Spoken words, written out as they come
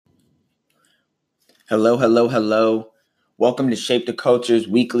Hello, hello, hello. Welcome to Shape the Culture's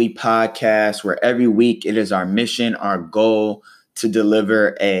weekly podcast, where every week it is our mission, our goal to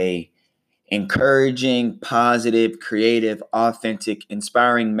deliver a encouraging, positive, creative, authentic,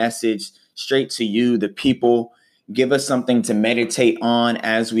 inspiring message straight to you, the people. Give us something to meditate on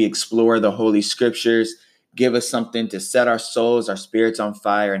as we explore the Holy Scriptures. Give us something to set our souls, our spirits on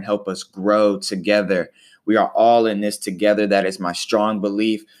fire, and help us grow together. We are all in this together. That is my strong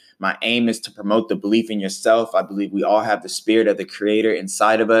belief. My aim is to promote the belief in yourself. I believe we all have the spirit of the Creator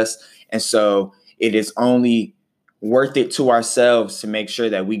inside of us. And so it is only worth it to ourselves to make sure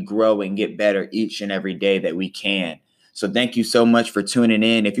that we grow and get better each and every day that we can. So thank you so much for tuning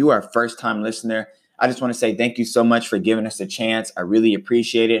in. If you are a first-time listener, I just want to say thank you so much for giving us a chance. I really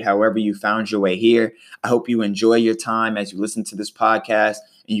appreciate it. However you found your way here, I hope you enjoy your time as you listen to this podcast,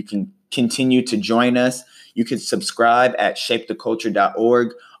 and you can continue to join us. You can subscribe at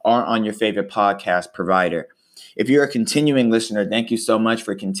shapetheculture.org or on your favorite podcast provider. If you're a continuing listener, thank you so much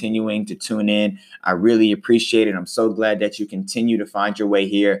for continuing to tune in. I really appreciate it. I'm so glad that you continue to find your way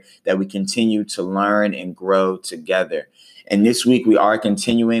here, that we continue to learn and grow together. And this week we are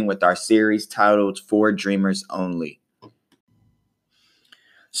continuing with our series titled For Dreamers Only.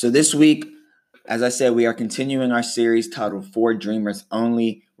 So this week, as I said, we are continuing our series titled For Dreamers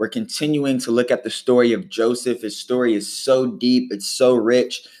Only. We're continuing to look at the story of Joseph. His story is so deep. It's so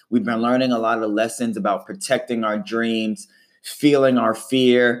rich. We've been learning a lot of lessons about protecting our dreams, feeling our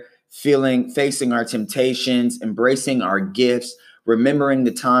fear, facing our temptations, embracing our gifts, remembering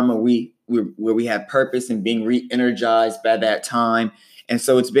the time where we had purpose and being re-energized by that time. And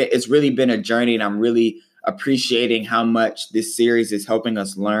so it's really been a journey, and I'm really appreciating how much this series is helping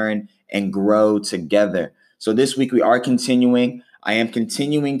us learn and grow together. So this week we are continuing. I am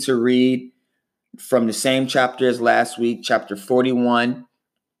continuing to read from the same chapter as last week, chapter 41.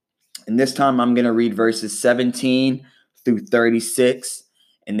 And this time I'm going to read verses 17 through 36.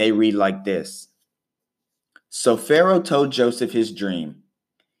 And they read like this. So Pharaoh told Joseph his dream.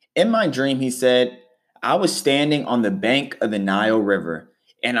 In my dream, he said, I was standing on the bank of the Nile River,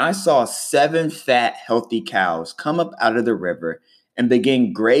 and I saw 7 fat, healthy cows come up out of the river and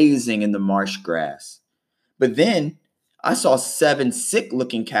begin grazing in the marsh grass. But then I saw 7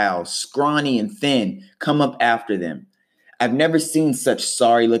 sick-looking cows, scrawny and thin, come up after them. I've never seen such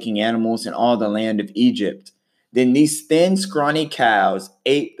sorry-looking animals in all the land of Egypt. Then these thin, scrawny cows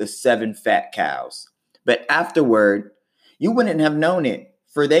ate the 7 fat cows. But afterward, you wouldn't have known it,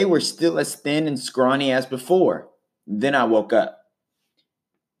 for they were still as thin and scrawny as before. Then I woke up.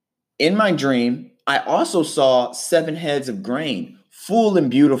 In my dream, I also saw 7 heads of grain, full and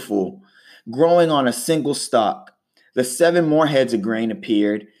beautiful, growing on a single stalk. The 7 more heads of grain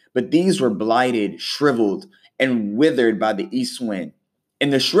appeared, but these were blighted, shriveled, and withered by the east wind.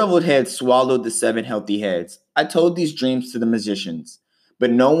 And the shriveled heads swallowed the 7 healthy heads. I told these dreams to the magicians,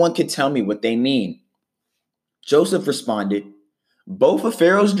 but no one could tell me what they mean. Joseph responded, both of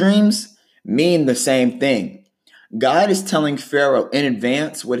Pharaoh's dreams mean the same thing. God is telling Pharaoh in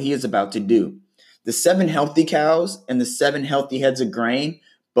advance what he is about to do. The 7 healthy cows and the 7 healthy heads of grain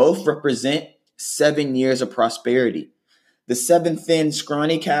both represent 7 years of prosperity. The 7 thin,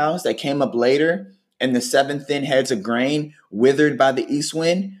 scrawny cows that came up later and the 7 thin heads of grain withered by the east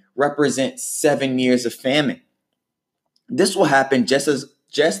wind represent 7 years of famine. This will happen just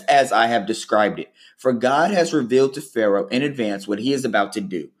as I have described it, for God has revealed to Pharaoh in advance what he is about to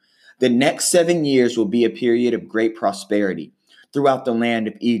do. The next 7 years will be a period of great prosperity throughout the land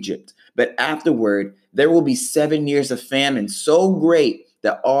of Egypt. But afterward, there will be 7 years of famine so great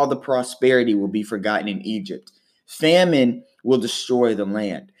that all the prosperity will be forgotten in Egypt. Famine will destroy the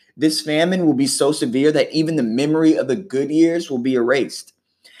land. This famine will be so severe that even the memory of the good years will be erased.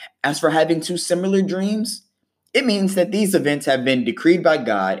 As for having 2 similar dreams, it means that these events have been decreed by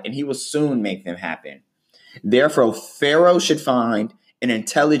God and he will soon make them happen. Therefore, Pharaoh should find an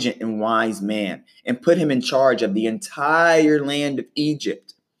intelligent and wise man and put him in charge of the entire land of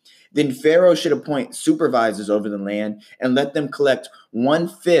Egypt. Then Pharaoh should appoint supervisors over the land and let them collect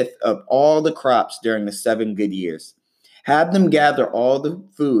 1/5 of all the crops during the 7 good years. Have them gather all the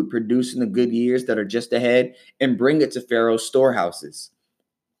food produced in the good years that are just ahead and bring it to Pharaoh's storehouses.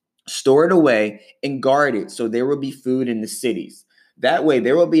 Store it away and guard it so there will be food in the cities. That way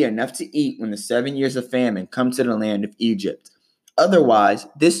there will be enough to eat when the 7 years of famine come to the land of Egypt. Otherwise,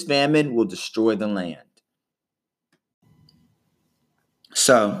 this famine will destroy the land.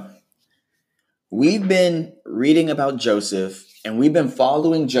 So, we've been reading about Joseph, and we've been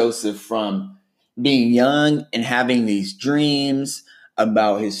following Joseph from being young and having these dreams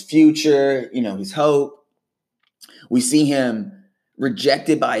about his future, his hope. We see him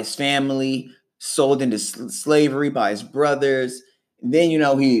rejected by his family, sold into slavery by his brothers. And then,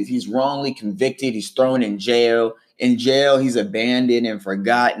 he's wrongly convicted. He's thrown in jail. In jail, he's abandoned and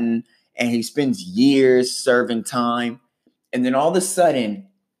forgotten, and he spends years serving time. And then all of a sudden,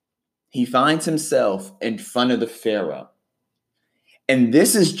 he finds himself in front of the Pharaoh. And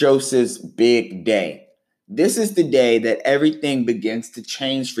this is Joseph's big day. This is the day that everything begins to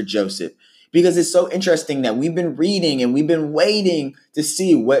change for Joseph. Because it's so interesting that we've been reading and we've been waiting to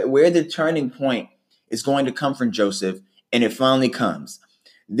see where the turning point is going to come from Joseph. And it finally comes.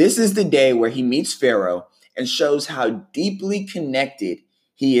 This is the day where he meets Pharaoh and shows how deeply connected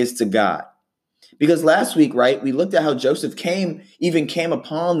he is to God. Because last week, right, we looked at how Joseph came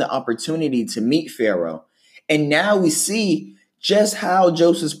upon the opportunity to meet Pharaoh. And now we see just how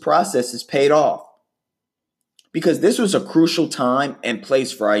Joseph's process is paid off. Because this was a crucial time and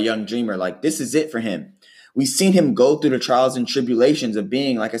place for our young dreamer. Like, this is it for him. We've seen him go through the trials and tribulations of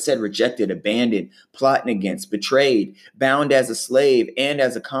being, like I said, rejected, abandoned, plotting against, betrayed, bound as a slave and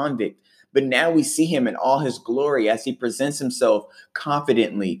as a convict. But now we see him in all his glory as he presents himself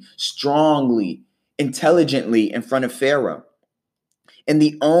confidently, strongly, intelligently in front of Pharaoh. And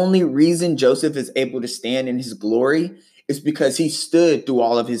the only reason Joseph is able to stand in his glory is because he stood through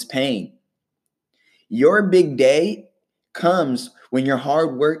all of his pain. Your big day comes when your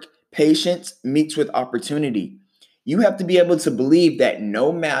hard work, patience meets with opportunity. You have to be able to believe that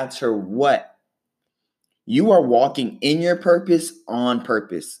no matter what, you are walking in your purpose on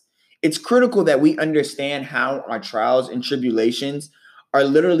purpose. It's critical that we understand how our trials and tribulations are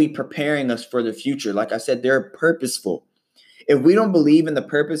literally preparing us for the future. Like I said, they're purposeful. If we don't believe in the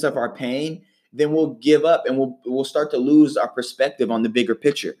purpose of our pain, then we'll give up and we'll start to lose our perspective on the bigger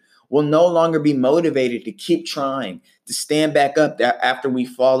picture. We'll no longer be motivated to keep trying, to stand back up after we've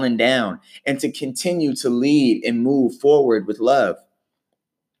fallen down, and to continue to lead and move forward with love.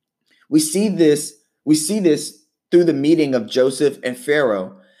 We see this through the meeting of Joseph and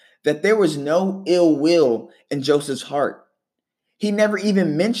Pharaoh, that there was no ill will in Joseph's heart. He never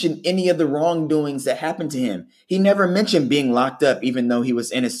even mentioned any of the wrongdoings that happened to him. He never mentioned being locked up even though he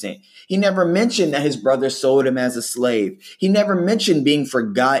was innocent. He never mentioned that his brother sold him as a slave. He never mentioned being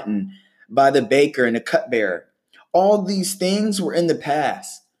forgotten by the baker and the cupbearer. All these things were in the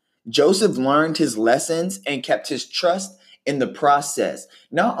past. Joseph learned his lessons and kept his trust in the process,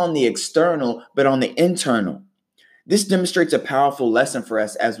 not on the external, but on the internal. This demonstrates a powerful lesson for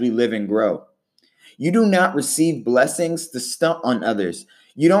us as we live and grow. You do not receive blessings to stunt on others.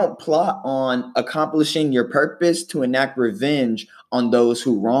 You don't plot on accomplishing your purpose to enact revenge on those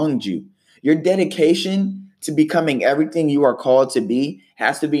who wronged you. Your dedication to becoming everything you are called to be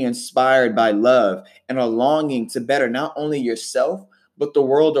has to be inspired by love and a longing to better not only yourself, but the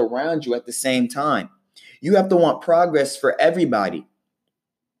world around you at the same time. You have to want progress for everybody.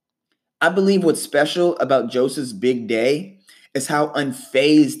 I believe what's special about Joseph's big day is how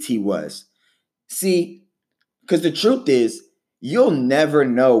unfazed he was. See, because the truth is, you'll never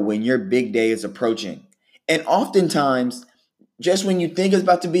know when your big day is approaching. And oftentimes, just when you think it's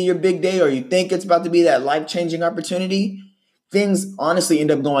about to be your big day or you think it's about to be that life-changing opportunity, things honestly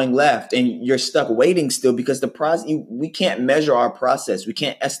end up going left and you're stuck waiting still because the process, we can't measure our process. We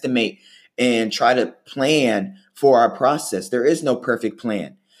can't estimate and try to plan for our process. There is no perfect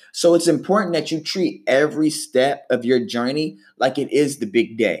plan. So it's important that you treat every step of your journey like it is the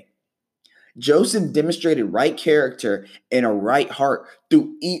big day. Joseph demonstrated right character and a right heart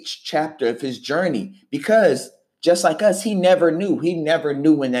through each chapter of his journey because just like us, he never knew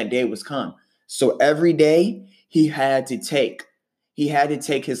when that day was come. So every day he had to take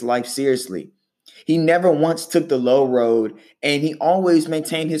his life seriously. He never once took the low road and he always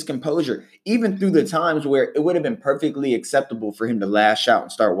maintained his composure, even through the times where it would have been perfectly acceptable for him to lash out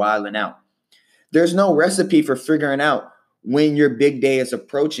and start wilding out. There's no recipe for figuring out when your big day is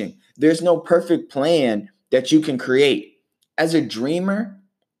approaching. There's no perfect plan that you can create. As a dreamer,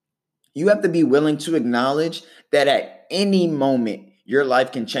 you have to be willing to acknowledge that at any moment, your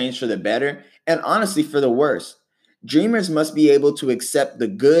life can change for the better and honestly for the worse. Dreamers must be able to accept the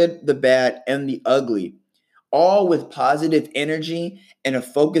good, the bad, and the ugly, all with positive energy and a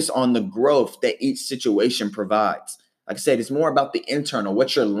focus on the growth that each situation provides. Like I said, it's more about the internal,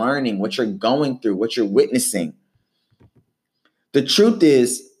 what you're learning, what you're going through, what you're witnessing. The truth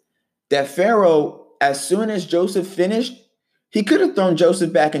is that Pharaoh, as soon as Joseph finished, he could have thrown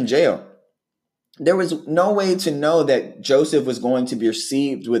Joseph back in jail. There was no way to know that Joseph was going to be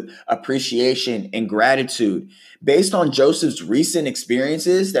received with appreciation and gratitude. Based on Joseph's recent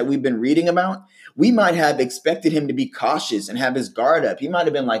experiences that we've been reading about, we might have expected him to be cautious and have his guard up. He might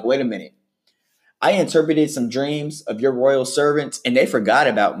have been like, wait a minute. I interpreted some dreams of your royal servants and they forgot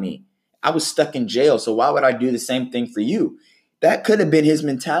about me. I was stuck in jail, so why would I do the same thing for you? That could have been his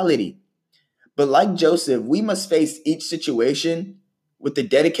mentality. But like Joseph, we must face each situation with the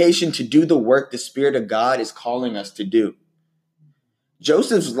dedication to do the work the Spirit of God is calling us to do.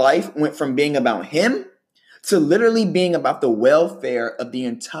 Joseph's life went from being about him to literally being about the welfare of the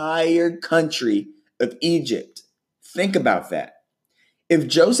entire country of Egypt. Think about that. If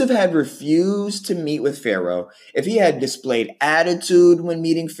Joseph had refused to meet with Pharaoh, if he had displayed attitude when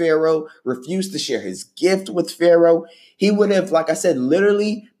meeting Pharaoh, refused to share his gift with Pharaoh, he would have, like I said,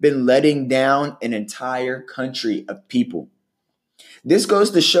 literally been letting down an entire country of people. This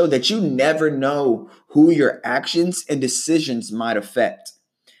goes to show that you never know who your actions and decisions might affect.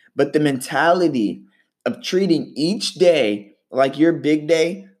 But the mentality of treating each day like your big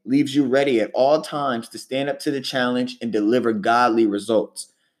day leaves you ready at all times to stand up to the challenge and deliver godly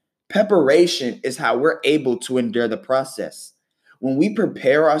results. Preparation is how we're able to endure the process. When we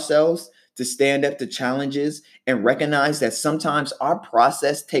prepare ourselves to stand up to challenges and recognize that sometimes our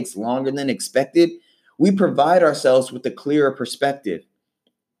process takes longer than expected, we provide ourselves with a clearer perspective.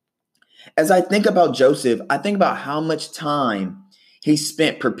 As I think about Joseph, I think about how much time he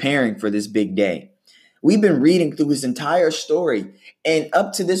spent preparing for this big day. We've been reading through his entire story, and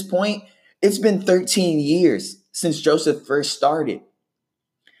up to this point, it's been 13 years since Joseph first started.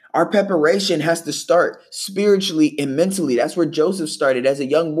 Our preparation has to start spiritually and mentally. That's where Joseph started as a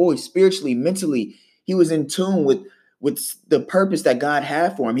young boy, spiritually, mentally. He was in tune with the purpose that God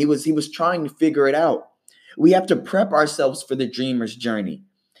had for him. He was trying to figure it out. We have to prep ourselves for the dreamer's journey.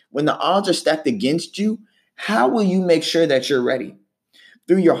 When the odds are stacked against you, how will you make sure that you're ready?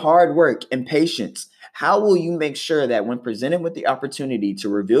 Through your hard work and patience, how will you make sure that when presented with the opportunity to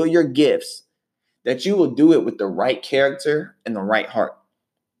reveal your gifts, that you will do it with the right character and the right heart?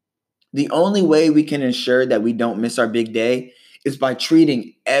 The only way we can ensure that we don't miss our big day is by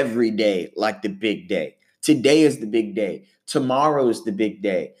treating every day like the big day. Today is the big day. Tomorrow is the big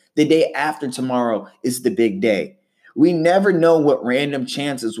day. The day after tomorrow is the big day. We never know what random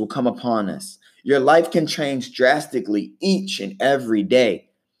chances will come upon us. Your life can change drastically each and every day.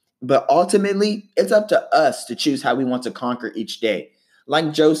 But ultimately, it's up to us to choose how we want to conquer each day.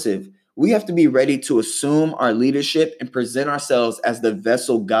 Like Joseph, we have to be ready to assume our leadership and present ourselves as the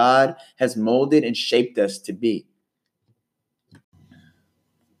vessel God has molded and shaped us to be.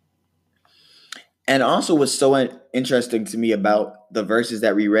 And also, what's so interesting to me about the verses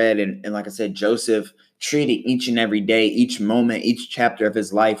that we read, and like I said, Joseph treating each and every day, each moment, each chapter of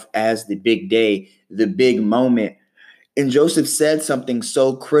his life as the big day, the big moment. And Joseph said something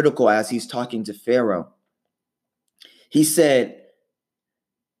so critical as he's talking to Pharaoh. He said,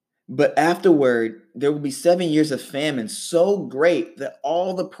 but afterward, there will be 7 years of famine so great that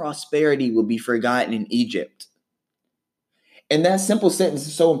all the prosperity will be forgotten in Egypt. And that simple sentence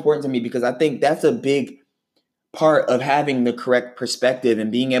is so important to me because I think that's a big part of having the correct perspective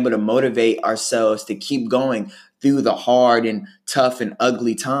and being able to motivate ourselves to keep going through the hard and tough and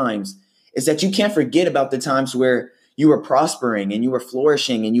ugly times is that you can't forget about the times where you were prospering and you were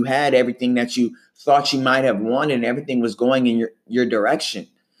flourishing and you had everything that you thought you might have wanted and everything was going in your direction.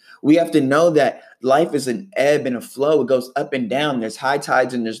 We have to know that life is an ebb and a flow. It goes up and down. There's high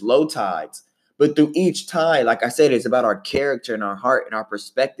tides and there's low tides. But through each tide, like I said, it's about our character and our heart and our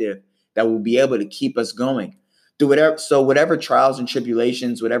perspective that will be able to keep us going through whatever trials and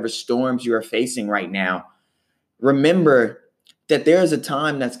tribulations, whatever storms you are facing right now. Remember that there is a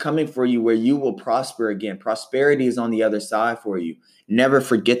time that's coming for you where you will prosper again. Prosperity is on the other side for you. Never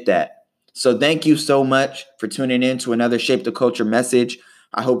forget that. So thank you so much for tuning in to another Shape the Culture message.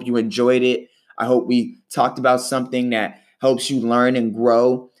 I hope you enjoyed it. I hope we talked about something that helps you learn and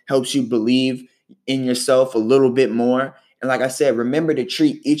grow, helps you believe in yourself a little bit more. And like I said, remember to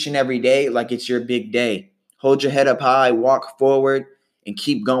treat each and every day like it's your big day. Hold your head up high, walk forward, and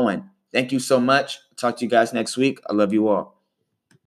keep going. Thank you so much. Talk to you guys next week. I love you all.